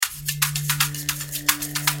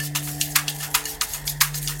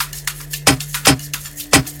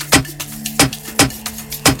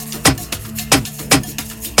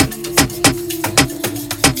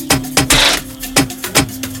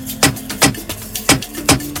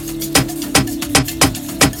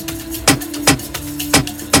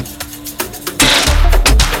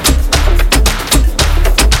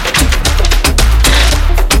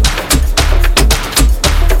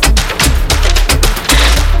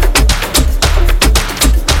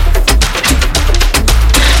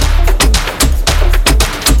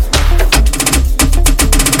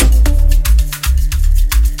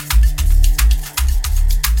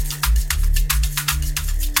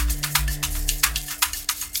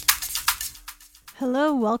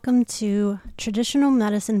Hello, welcome to Traditional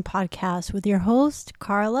Medicine Podcast with your host,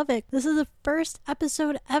 Cara Lovick. This is the first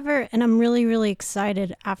episode ever, and I'm really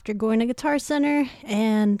excited after going to Guitar Center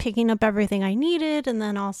and picking up everything I needed, and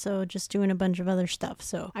then also just doing a bunch of other stuff.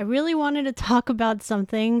 So I really wanted to talk about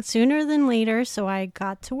something sooner than later, so I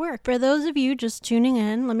got to work. For those of you just tuning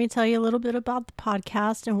in, let me tell you a little bit about the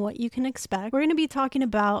podcast and what you can expect. We're going to be talking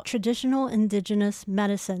about traditional indigenous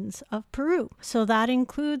medicines of Peru. So that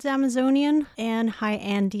includes Amazonian and high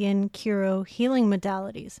Andean Kiro healing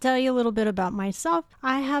modalities. To tell you a little bit about myself,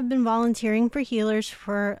 I have been volunteering for healers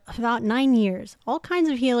for about 9 years. All kinds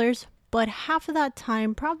of healers, but half of that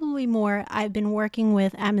time, probably more, I've been working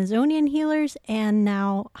with Amazonian healers and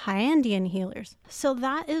now high Andean healers. So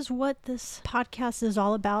that is what this podcast is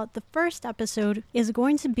all about. The first episode is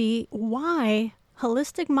going to be why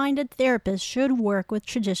holistic-minded therapists should work with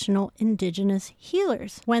traditional indigenous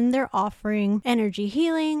healers when they're offering energy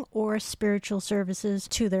healing or spiritual services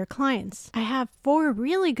to their clients. I have 4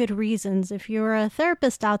 really good reasons, if you're a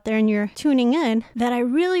therapist out there and you're tuning in, that I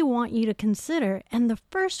really want you to consider. And the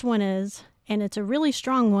first one is, and it's a really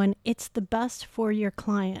strong one, it's the best for your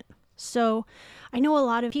client. So I know a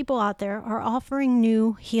lot of people out there are offering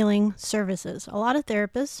new healing services. A lot of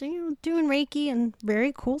therapists, doing Reiki and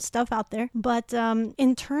very cool stuff out there. But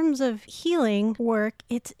in terms of healing work,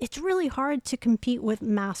 it's really hard to compete with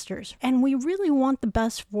masters. And we really want the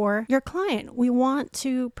best for your client. We want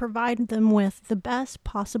to provide them with the best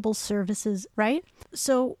possible services, right?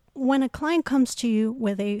 So when a client comes to you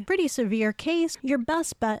with a pretty severe case, your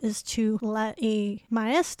best bet is to let a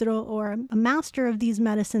maestro or a master of these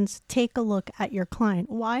medicines take a look at your client.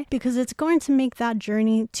 Why? Because it's going to make that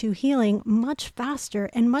journey to healing much faster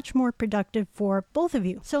and much more productive for both of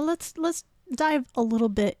you. So let's dive a little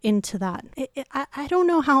bit into that. I don't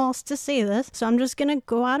know how else to say this, so I'm just gonna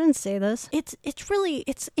go out and say this.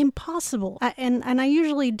 It's impossible, and I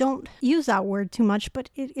usually don't use that word too much, but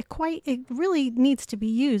it really needs to be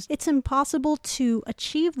used. It's impossible to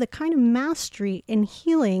achieve the kind of mastery in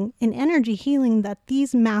healing, in energy healing, that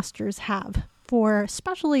these masters have, for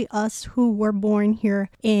especially us who were born here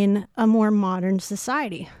in a more modern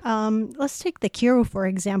society. Let's take the Kiro, for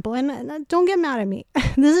example, and don't get mad at me.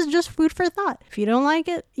 This is just food for thought. If you don't like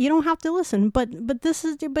it, you don't have to listen, but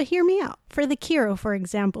hear me out. For the Kiro, for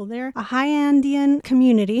example, they're a high Andean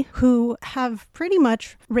community who have pretty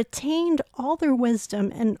much retained all their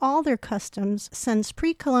wisdom and all their customs since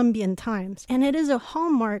pre-Columbian times, and it is a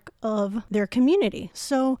hallmark of their community.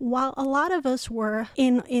 So while a lot of us were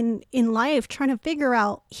in life trying to figure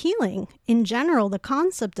out healing in general, the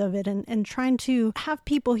concept of it, and trying to have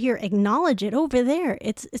people here acknowledge it, over there,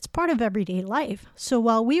 it's part of everyday life. So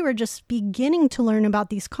while we were just beginning to learn about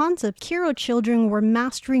these concepts, Kiro children were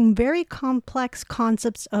mastering very complex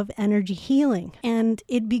concepts of energy healing. And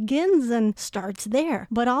it begins and starts there.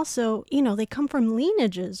 But also, they come from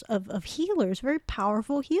lineages of healers, very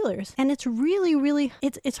powerful healers. And it's really,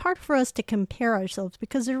 it's hard for us to compare ourselves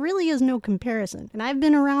because there really is no comparison. And I've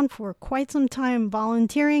been around for quite some time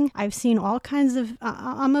volunteering. I've seen all kinds of,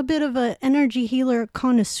 I'm a bit of an energy healer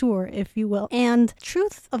connoisseur, if you will. And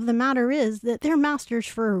truth of the matter is that they're masters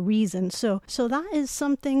for a reason. So that is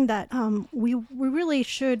something that we really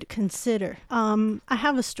should consider. I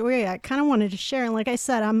have a story I kind of wanted to share. And like I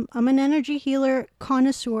said, I'm an energy healer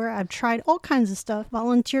connoisseur. I've tried all kinds of stuff,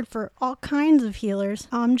 volunteered for all kinds of healers,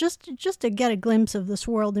 just to get a glimpse of this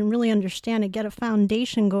world and really understand it, get a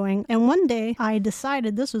foundation going. And one day I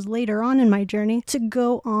decided, this was later on in my journey, to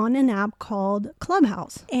go on an app called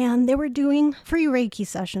Clubhouse. And they were doing free Reiki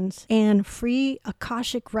sessions and free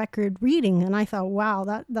Akashic record reading. And I thought, wow,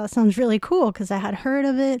 that sounds really cool, because I had heard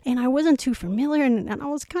of it and I wasn't too familiar. And I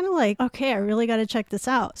was kind of like, okay, I really got to check this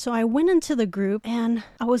out. So I went into the group and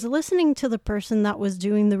I was listening to the person that was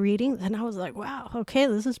doing the reading, and I was like, wow, okay,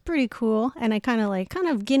 this is pretty cool. And I kind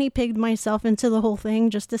of guinea pigged myself into the whole thing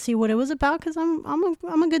just to see what it was about, because I'm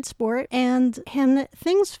a good sport, and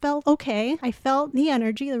things felt okay. I felt the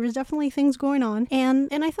energy. There was definitely things going on, and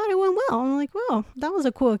I thought it went well. I'm like, wow, that was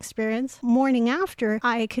a cool experience. Morning after,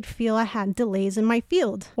 I could feel I had delays in my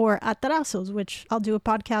field, or atrasos, which I'll do a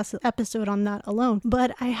podcast episode on that alone.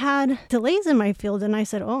 But I had delays in my field, and I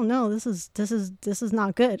said, oh no, this is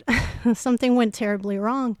not good. Something went terribly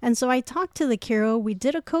wrong. And so I talked to the Kiro. We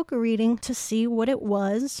did a coca reading to see what it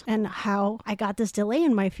was and how I got this delay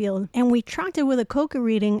in my field. And we tracked it with a coca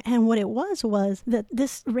reading, and what it was that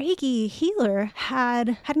this Reiki healer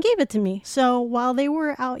had gave it to me. So while they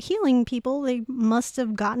were out healing people, they must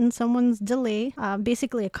have gotten someone's delay,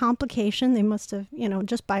 basically a complication. They must have,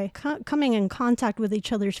 just by coming in contact with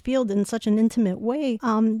each other's field in such an intimate way,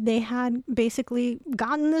 they had basically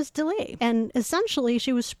gotten this delay. And essentially,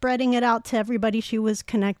 she was spreading it out to everybody she was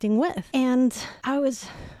connecting with. And I was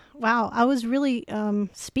really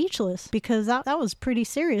speechless, because that was pretty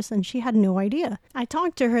serious, and she had no idea. I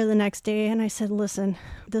talked to her the next day and I said, listen,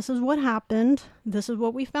 this is what happened. This is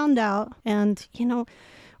what we found out. And,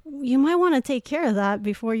 you might want to take care of that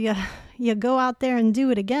before you go out there and do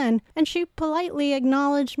it again. And she politely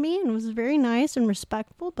acknowledged me and was very nice and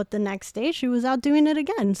respectful. But the next day she was out doing it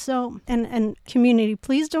again. So, and community,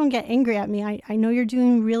 please don't get angry at me. I know you're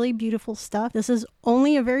doing really beautiful stuff. This is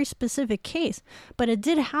only a very specific case, but it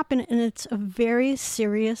did happen, and it's a very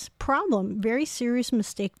serious problem, very serious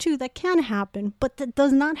mistake too that can happen, but that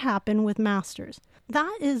does not happen with masters.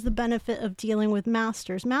 That is the benefit of dealing with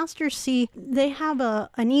masters. Masters see, they have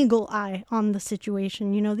an eagle eye on the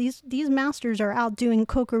situation. These masters are out doing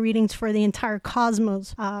cocoa readings for the entire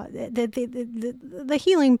cosmos. The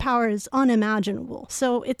healing power is unimaginable.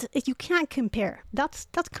 So you can't compare. That's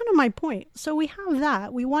kind of my point. So we have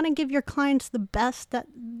that. We want to give your clients the best that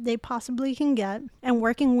they possibly can get. And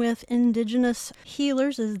working with Indigenous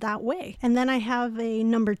healers is that way. And then I have a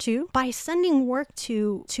number 2. By sending work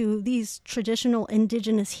to these traditional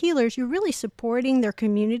Indigenous healers, you're really supporting their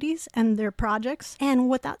communities and their projects. And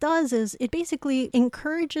what that does is it basically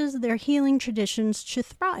encourages their healing traditions to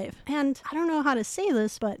thrive. And I don't know how to say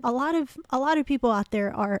this, but a lot of people out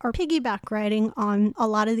there are piggyback riding on a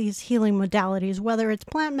lot of these healing modalities, whether it's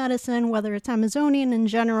plant medicine, whether it's Amazonian in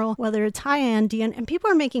general, whether it's high Andean, and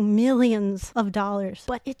people are making millions of dollars.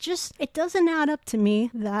 But it doesn't add up to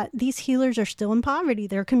me that these healers are still in poverty.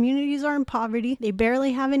 Their communities are in poverty. They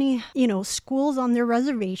barely have any, schools on their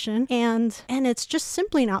reservation, and it's just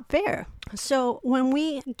simply not fair. So when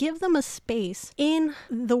we give them a space in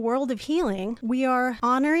the world of healing, we are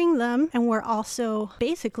honoring them, and we're also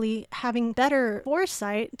basically having better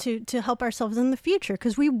foresight to help ourselves in the future,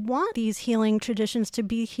 because we want these healing traditions to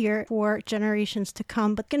be here for generations to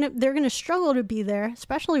come. But they're going to struggle to be there,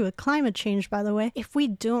 especially with climate change, by the way, if we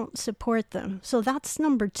don't support them. So that's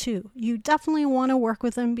number 2. You definitely want to work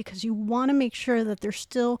with them because you want to make sure that they're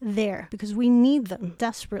still there, because we need them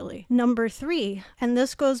desperately. Number 3, and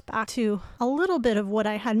this goes back to a little bit of what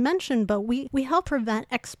I had mentioned, but we help prevent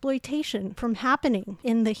exploitation from happening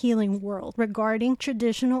in the healing world regarding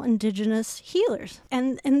traditional Indigenous healers.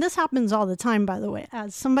 And this happens all the time, by the way.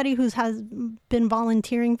 As somebody who has been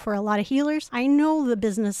volunteering for a lot of healers, I know the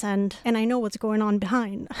business end, and I know what's going on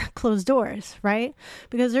behind closed doors, right?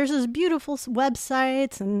 Because there's this beautiful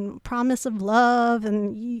websites and promise of love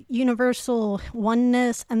and universal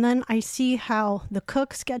oneness, and then I see how the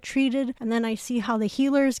cooks get treated, and then I see how the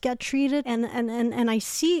healers get treated, and I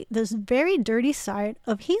see this very dirty side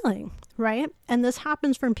of healing, right? And this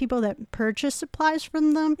happens from people that purchase supplies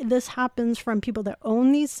from them. This happens from people that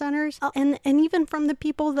own these centers, and even from the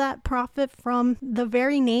people that profit from the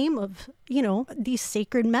very name of, these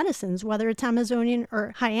sacred medicines, whether it's Amazonian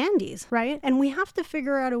or high Andes, right? And we have to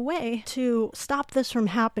figure out a way to stop this from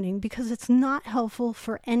happening, because it's not helpful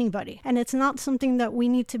for anybody. And it's not something that we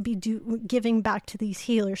need to be giving back to these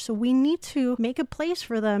healers. So we need to make a place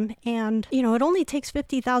for them. And, it only takes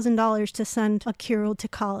 $50,000 to send a Kiro to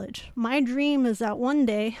college. My dream is that one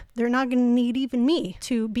day they're not going to need even me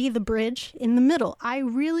to be the bridge in the middle. I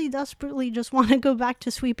really desperately just want to go back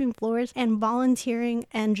to sweeping floors and volunteering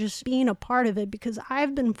and just being a part of it, because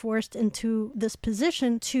I've been forced into this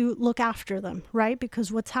position to look after them, right?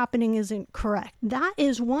 Because what's happening isn't correct. That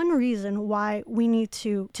is one reason why we need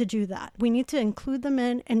to do that. We need to include them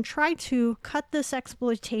in and try to cut this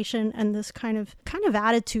exploitation and this kind of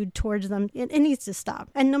attitude towards them. It needs to stop.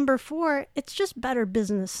 And number 4, it's just better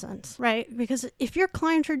business sense, right? Because if your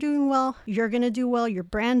clients are doing well, you're going to do well. Your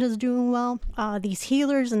brand is doing well. These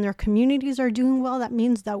healers and their communities are doing well. That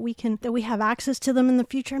means that we have access to them in the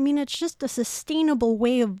future. I mean, it's just a sustainable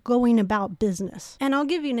way of going about business. And I'll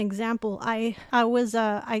give you an example. I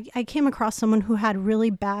came across someone who had really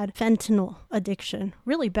bad fentanyl addiction,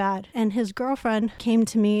 really bad. And his girlfriend came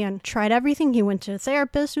to me and tried everything. He went to a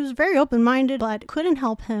therapist who was very open-minded, but couldn't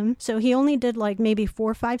help him. So he only did like maybe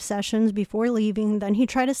 4 or 5 sessions before leaving. Then he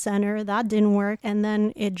tried to send center. That didn't work. And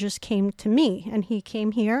then it just came to me, and he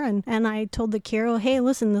came here, and I told the Kiro, hey,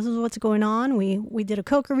 listen, this is what's going on. We did a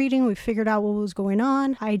Coca reading. We figured out what was going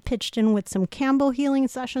on. I pitched in with some Campbell healing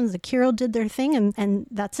sessions. The Kiro did their thing, and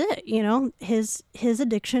that's it. You know, his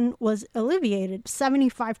addiction was alleviated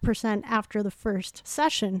 75% after the first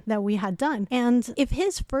session that we had done. And if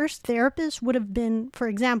his first therapist would have been, for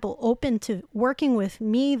example, open to working with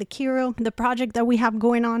me, the Kiro, the project that we have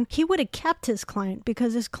going on, he would have kept his client,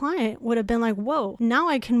 because his client would have been like, whoa, now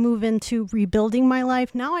I can move into rebuilding my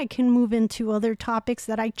life. Now I can move into other topics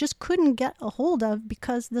that I just couldn't get a hold of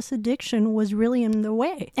because this addiction was really in the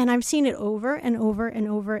way. And I've seen it over and over and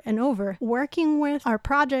over and over. Working with our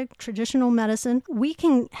project, Traditional Medicine, we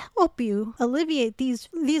can help you alleviate these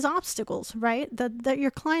obstacles, right? That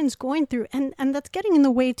your client's going through, and that's getting in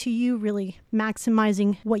the way to you really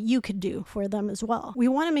maximizing what you could do for them as well. We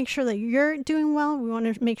want to make sure that you're doing well. We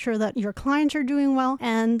want to make sure that your clients are doing well,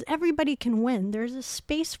 and everybody can win. There's a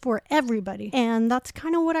space for everybody. And that's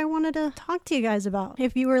kind of what I wanted to talk to you guys about.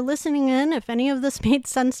 If you were listening in, if any of this made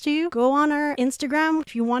sense to you, go on our Instagram.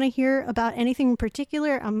 If you want to hear about anything in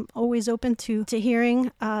particular, I'm always open to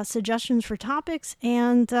hearing suggestions for topics.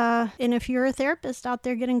 And if you're a therapist out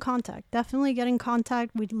there, get in contact. Definitely get in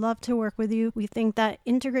contact. We'd love to work with you. We think that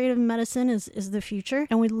integrative medicine is the future,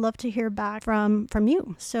 and we'd love to hear back from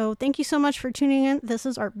you. So thank you so much for tuning in. This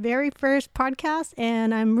is our very first podcast,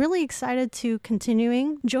 and I'm really excited to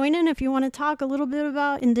continuing. Join in if you want to talk a little bit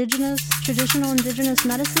about traditional indigenous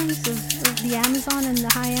medicines of the Amazon and the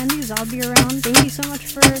high Andes. I'll be around. Thank you so much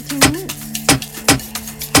for tuning in.